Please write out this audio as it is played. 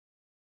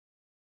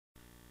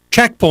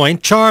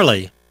Checkpoint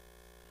Charlie.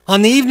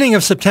 On the evening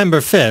of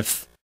September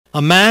 5th,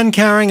 a man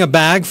carrying a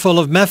bag full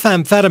of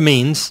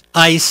methamphetamines,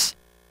 ice,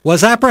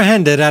 was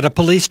apprehended at a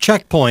police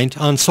checkpoint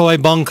on Soi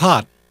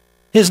Bongkot.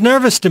 His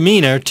nervous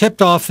demeanor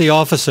tipped off the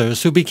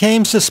officers, who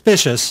became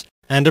suspicious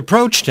and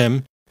approached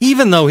him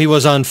even though he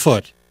was on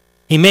foot.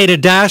 He made a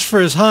dash for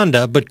his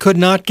Honda but could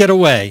not get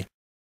away.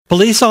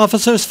 Police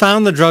officers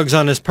found the drugs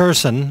on his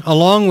person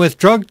along with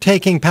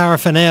drug-taking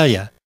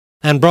paraphernalia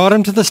and brought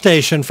him to the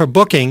station for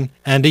booking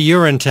and a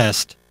urine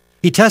test.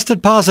 He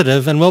tested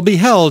positive and will be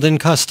held in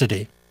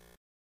custody.